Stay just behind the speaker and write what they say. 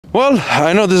Well,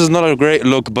 I know this is not a great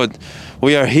look, but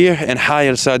we are here in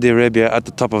Hayel, Saudi Arabia, at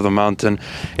the top of the mountain.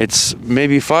 It's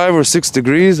maybe 5 or 6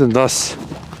 degrees, and thus,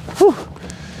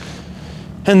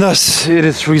 it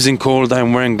is freezing cold.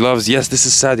 I'm wearing gloves. Yes, this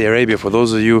is Saudi Arabia. For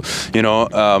those of you,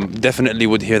 definitely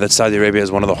would hear that Saudi Arabia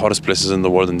is one of the hottest places in the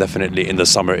world, and definitely in the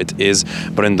summer it is,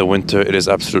 but in the winter it is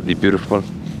absolutely beautiful.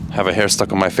 I have a hair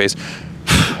stuck on my face,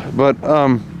 but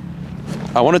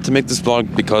I wanted to make this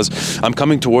vlog because I'm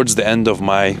coming towards the end of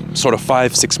my sort of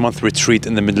 5-6 month retreat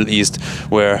in the Middle East,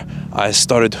 where I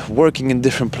started working in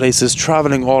different places,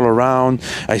 traveling all around.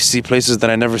 I see places that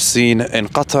I never seen in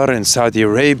Qatar, in Saudi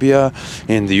Arabia,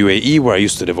 in the UAE, where I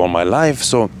used to live all my life.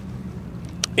 So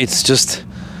it's just,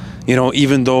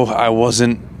 even though I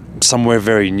wasn't somewhere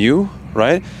very new,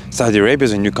 right? Saudi Arabia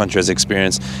is a new country as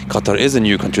experience. Qatar is a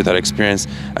new country that I experienced.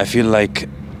 I feel like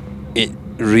it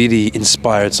really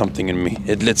inspired something in me.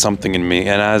 It lit something in me.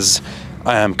 And as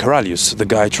I am Karalius, the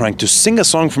guy trying to sing a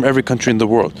song from every country in the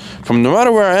world, from no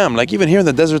matter where I am, like even here in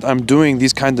the desert, I'm doing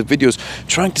these kind of videos,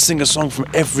 trying to sing a song from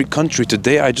every country.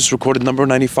 Today I just recorded number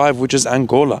 95, which is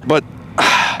Angola. But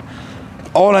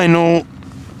all I know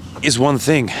is one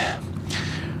thing.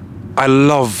 I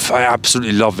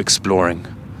absolutely love exploring.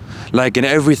 Like in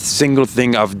every single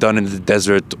thing I've done in the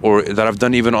desert, or that I've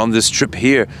done even on this trip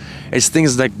here, it's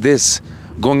things like this.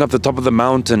 Going up the top of the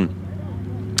mountain,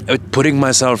 putting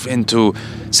myself into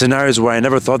scenarios where I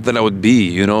never thought that I would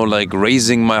be, like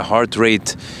raising my heart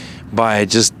rate by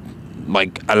just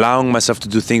like allowing myself to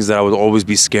do things that I would always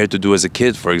be scared to do as a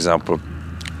kid, for example.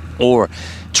 Or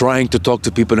trying to talk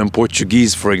to people in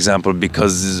Portuguese, for example,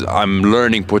 because I'm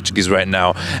learning Portuguese right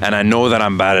now and I know that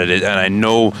I'm bad at it, and I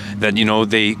know that,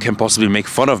 they can possibly make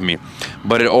fun of me,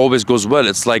 but it always goes well.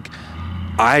 It's like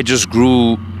I just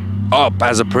grew up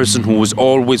as a person who was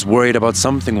always worried about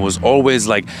something, who was always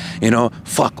like,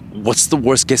 fuck, what's the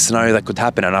worst case scenario that could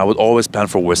happen? And I would always plan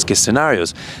for worst case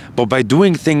scenarios. But by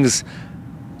doing things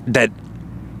that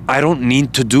I don't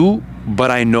need to do,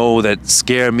 but I know that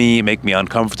scare me, make me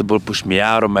uncomfortable, push me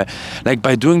out of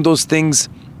by doing those things,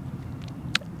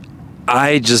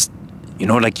 I just,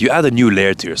 you add a new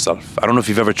layer to yourself. I don't know if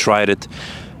you've ever tried it,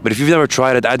 but if you've never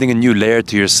tried it, adding a new layer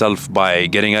to yourself by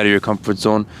getting out of your comfort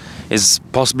zone is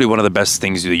possibly one of the best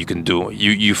things you can do.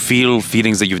 You feel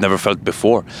feelings that you've never felt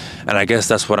before. And I guess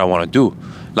that's what I want to do.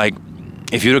 Like,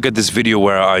 if you look at this video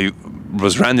where I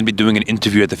was randomly doing an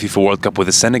interview at the FIFA World Cup with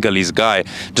a Senegalese guy,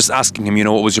 just asking him,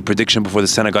 what was your prediction before the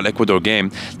Senegal-Ecuador game?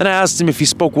 Then I asked him if he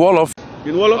spoke Wolof.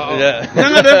 In Wolof? Yeah.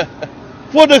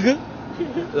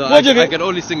 I can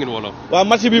only sing in Wolof.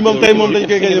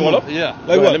 Yeah.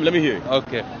 Like what? Let me hear you.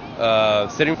 Okay.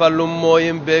 Serin fallum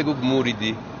moyen begug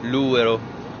muridi luero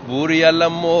buri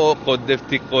allamo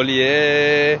qoddefti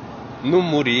qoliye num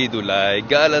muridu lai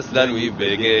galas lanwi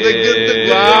bege.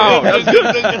 Wow, that was good.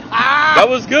 That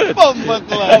was good.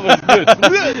 That was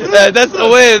good. That's the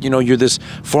way. You're this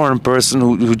foreign person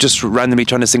who just randomly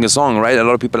trying to sing a song, right? A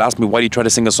lot of people ask me, why do you try to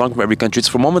sing a song from every country? It's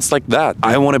for moments like that.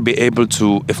 I want to be able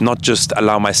to, if not just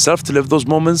allow myself to live those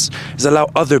moments, is allow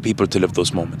other people to live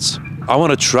those moments. I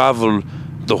want to travel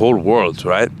the whole world,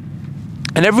 right?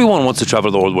 And everyone wants to travel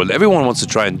the whole world. Everyone wants to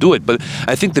try and do it. But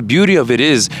I think the beauty of it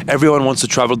is everyone wants to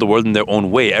travel the world in their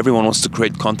own way. Everyone wants to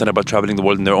create content about traveling the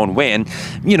world in their own way. And,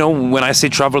 when I say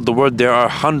travel the world, there are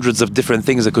hundreds of different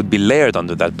things that could be layered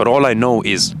under that. But all I know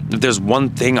is if there's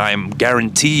one thing I'm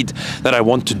guaranteed that I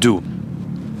want to do,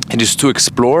 it is to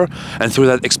explore, and through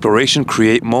that exploration,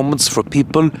 create moments for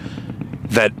people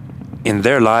that in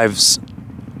their lives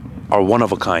are one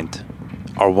of a kind,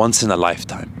 are once in a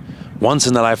lifetime. Once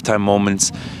in a lifetime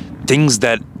moments, things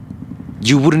that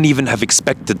you wouldn't even have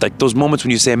expected. Like those moments when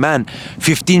you say, man,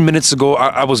 15 minutes ago,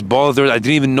 I was bothered. I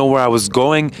didn't even know where I was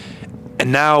going.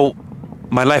 And now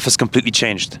my life has completely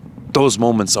changed. Those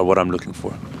moments are what I'm looking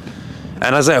for.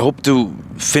 And as I hope to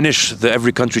finish the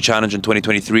Every Country Challenge in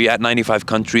 2023 at 95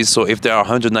 countries, so if there are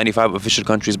 195 official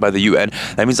countries by the UN,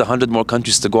 that means 100 more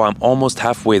countries to go. I'm almost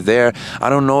halfway there. I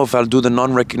don't know if I'll do the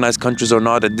non-recognized countries or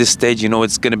not at this stage.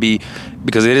 It's going to be,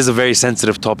 because it is a very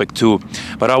sensitive topic too.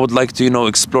 But I would like to,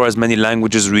 explore as many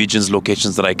languages, regions,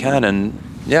 locations that I can. And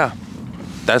yeah,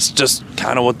 that's just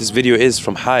kind of what this video is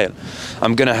from Hayel.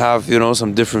 I'm going to have,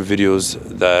 some different videos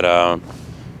that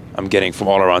I'm getting from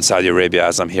all around Saudi Arabia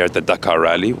as I'm here at the Dakar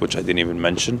Rally, which I didn't even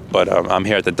mention. But I'm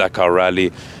here at the Dakar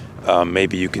Rally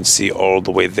Maybe you can see all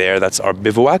the way there. That's our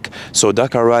bivouac. So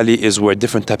Dakar Rally is where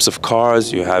different types of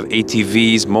cars, you have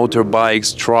ATVs,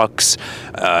 motorbikes, trucks,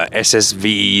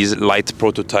 SSVs, light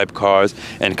prototype cars,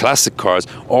 and classic cars,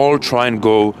 all try and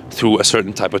go through a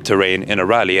certain type of terrain in a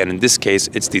rally. And in this case,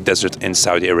 it's the desert in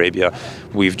Saudi Arabia.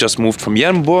 We've just moved from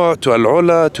Yanbu to Al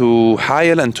Ula to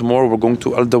Hayal, and tomorrow we're going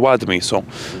to Al Dawadmi. So,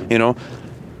 you know,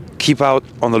 keep out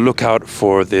on the lookout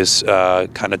for this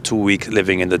kind of 2-week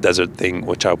living in the desert thing,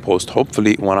 which I'll post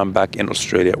hopefully when I'm back in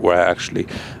Australia, where I actually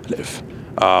live.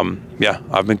 Yeah,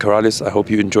 I've been Karalius. I hope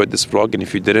you enjoyed this vlog, and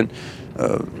if you didn't,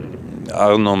 I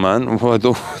don't know, man. I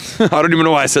don't even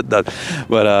know why I said that,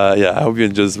 but yeah, I hope you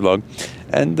enjoyed this vlog.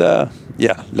 And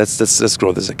yeah, let's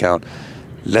grow this account.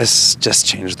 Let's just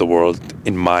change the world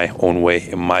in my own way,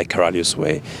 in my Karalius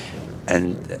way,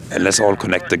 and let's all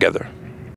connect together.